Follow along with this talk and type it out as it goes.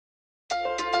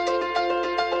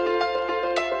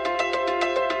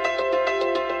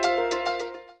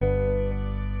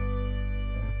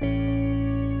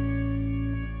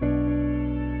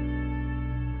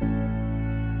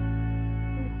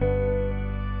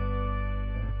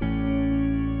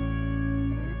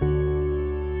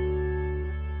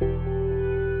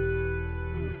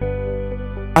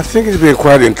I think it's been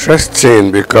quite interesting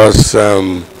because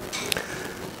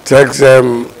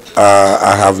texem,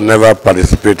 I have never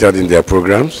participated in their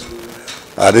programs.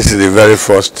 This is the very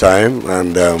first time,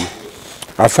 and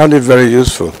I found it very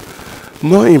useful.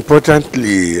 More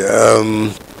importantly,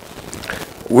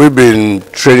 we've been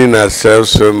training ourselves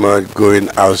so much, going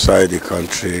outside the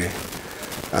country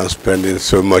and spending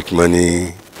so much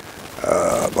money.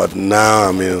 But now,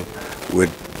 I mean,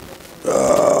 with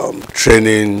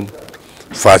training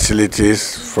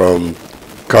facilities from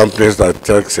companies like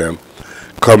texem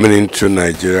coming into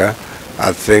Nigeria,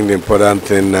 I think the important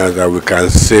thing now is that we can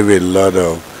save a lot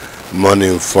of money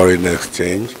in foreign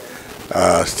exchange,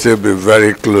 still be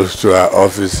very close to our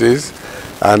offices,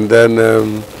 and then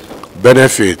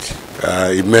benefit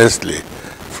immensely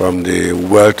from the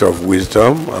wealth of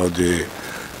wisdom of the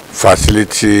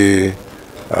facility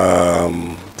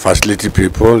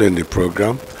people in the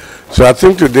program. So I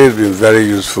think today has been very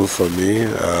useful for me.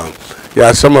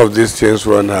 Yeah, some of these things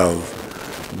one have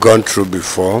gone through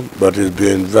before, but it's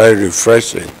been very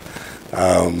refreshing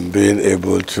being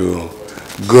able to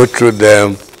go through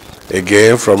them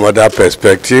again from other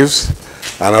perspectives,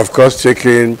 and of course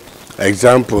taking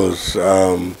examples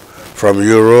from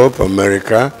Europe,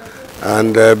 America,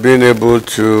 and being able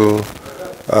to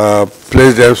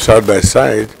place them side by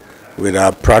side with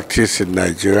our practice in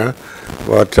Nigeria.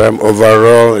 But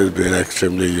overall, it's been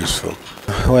extremely useful.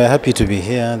 We're happy to be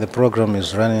here. The program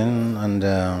is running, and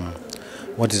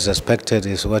what is expected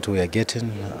is what we are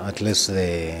getting. At least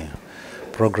the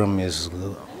program is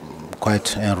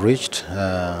quite enriched,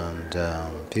 and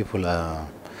people are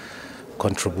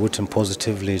contributing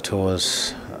positively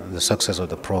towards the success of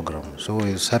the program. So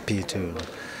it's a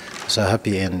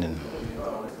happy ending.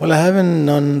 Well, I haven't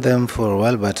known them for a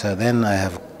while, but then I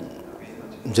have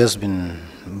just been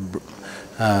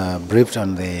briefed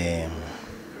on the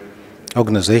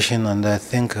organization, and I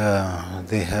think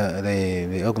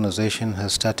the organization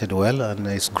has started well and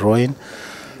it's growing.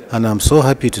 And I'm so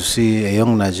happy to see a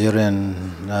young Nigerian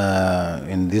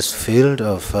in this field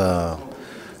of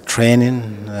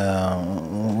training,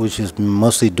 which is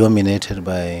mostly dominated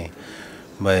by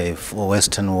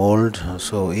Western world.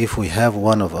 So if we have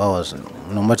one of ours,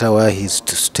 no matter where he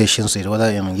stations it,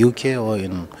 whether in UK or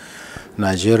in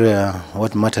Nigeria,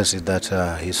 what matters is that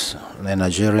he's a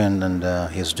Nigerian, and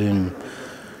he's doing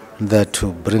that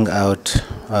to bring out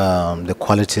the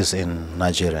qualities in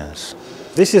Nigerians.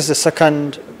 This is the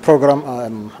second program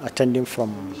I'm attending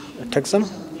from texem,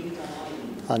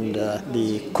 and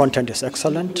the content is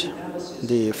excellent,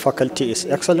 the faculty is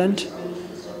excellent,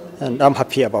 and I'm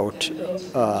happy about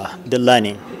the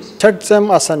learning. texem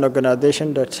as an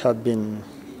organization that have been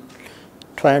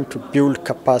trying to build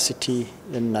capacity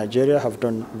in Nigeria have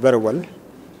done very well.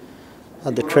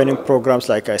 And the training programs,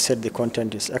 like I said, the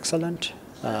content is excellent.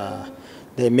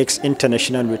 They mix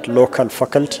international with local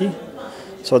faculty,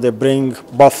 so they bring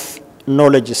both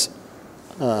knowledges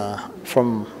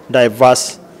from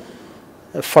diverse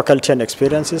faculty and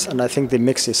experiences, and I think the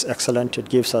mix is excellent. It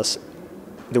gives us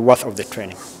the worth of the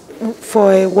training.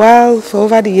 For a while, for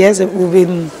over the years, we've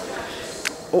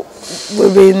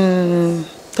been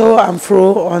to and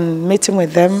fro on meeting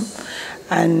with them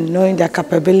and knowing their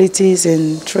capabilities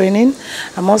in training.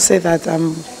 I must say that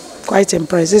I'm quite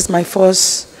impressed. This is my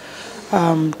first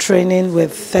training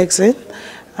with texem.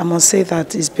 I must say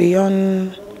that it's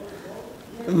beyond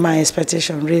my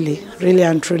expectation, really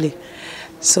and truly.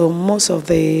 So most of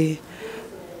the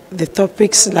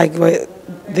topics, like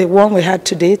the one we had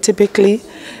today, typically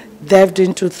delved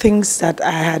into things that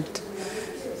I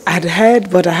had heard,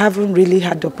 but I haven't really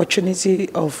had the opportunity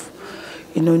of,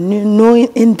 knowing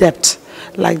in depth,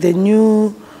 like the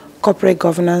new corporate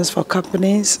governance for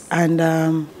companies and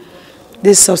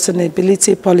these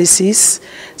sustainability policies.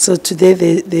 So today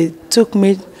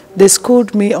they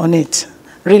schooled me on it.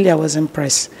 Really, I was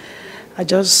impressed. I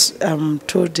just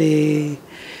told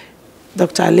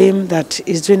Dr. Alim that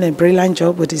he's doing a brilliant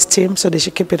job with his team, so they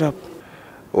should keep it up.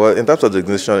 Well, in terms of the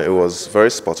ignition, it was very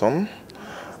spot on.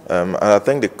 And I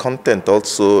think the content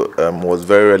also was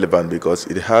very relevant because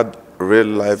it had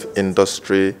real-life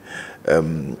industry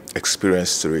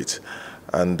experience to it.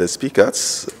 And the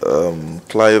speakers,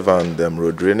 Clive and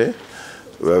Rodrine,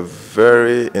 were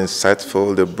very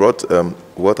insightful. They brought a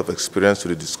lot of experience to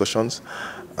the discussions,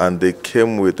 and they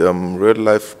came with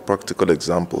real-life practical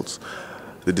examples.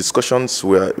 The discussions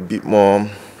were a bit more,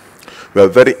 we were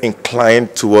very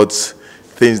inclined towards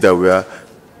things that were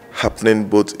happening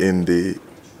both in the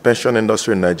pension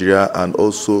industry in Nigeria and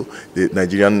also the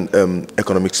Nigerian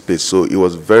economic space. So it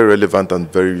was very relevant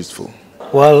and very useful.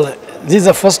 Well, this is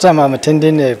the first time I'm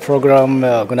attending a program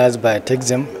organized by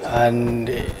texem, and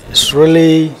it's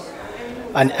really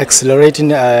an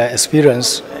accelerating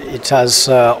experience. It has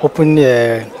opened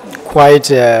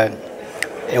quite a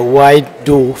wide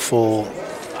door for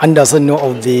understanding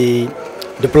of the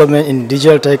development in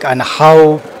digital tech and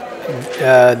how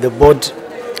the board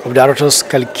of directors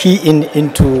can key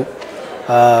into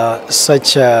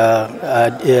such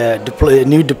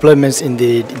new deployments in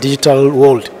the digital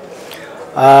world.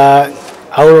 I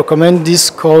will recommend this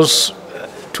course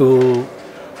to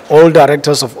all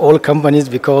directors of all companies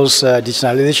because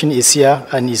digitalization is here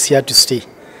and is here to stay.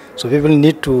 So people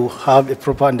need to have a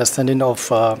proper understanding of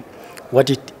what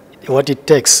it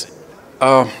takes.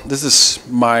 This is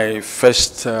my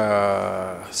first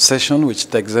session with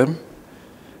texem.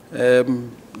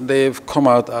 They've come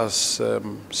out as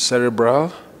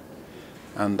cerebral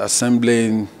and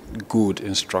assembling good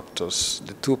instructors.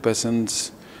 The two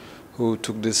persons who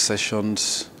took these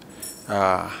sessions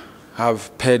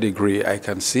have pedigree, I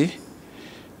can see.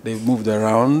 They've moved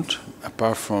around,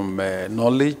 apart from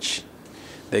knowledge.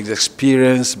 There's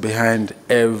experience behind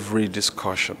every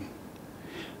discussion.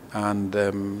 And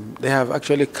they have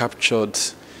actually captured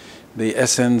the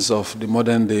essence of the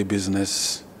modern day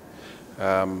business,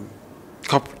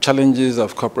 challenges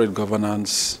of corporate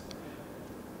governance,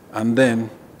 and then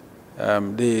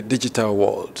the digital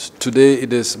world. Today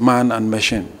it is man and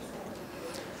machine.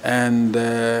 And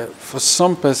for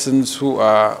some persons who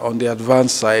are on the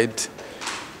advanced side,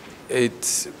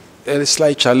 it's a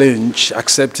slight challenge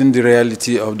accepting the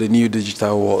reality of the new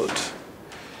digital world.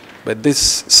 But this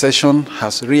session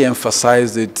has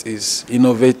re-emphasized it is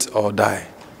innovate or die.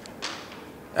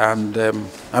 And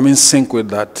I'm in sync with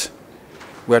that.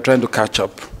 We are trying to catch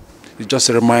up. It's just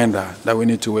a reminder that we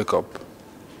need to wake up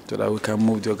so that we can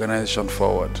move the organization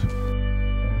forward.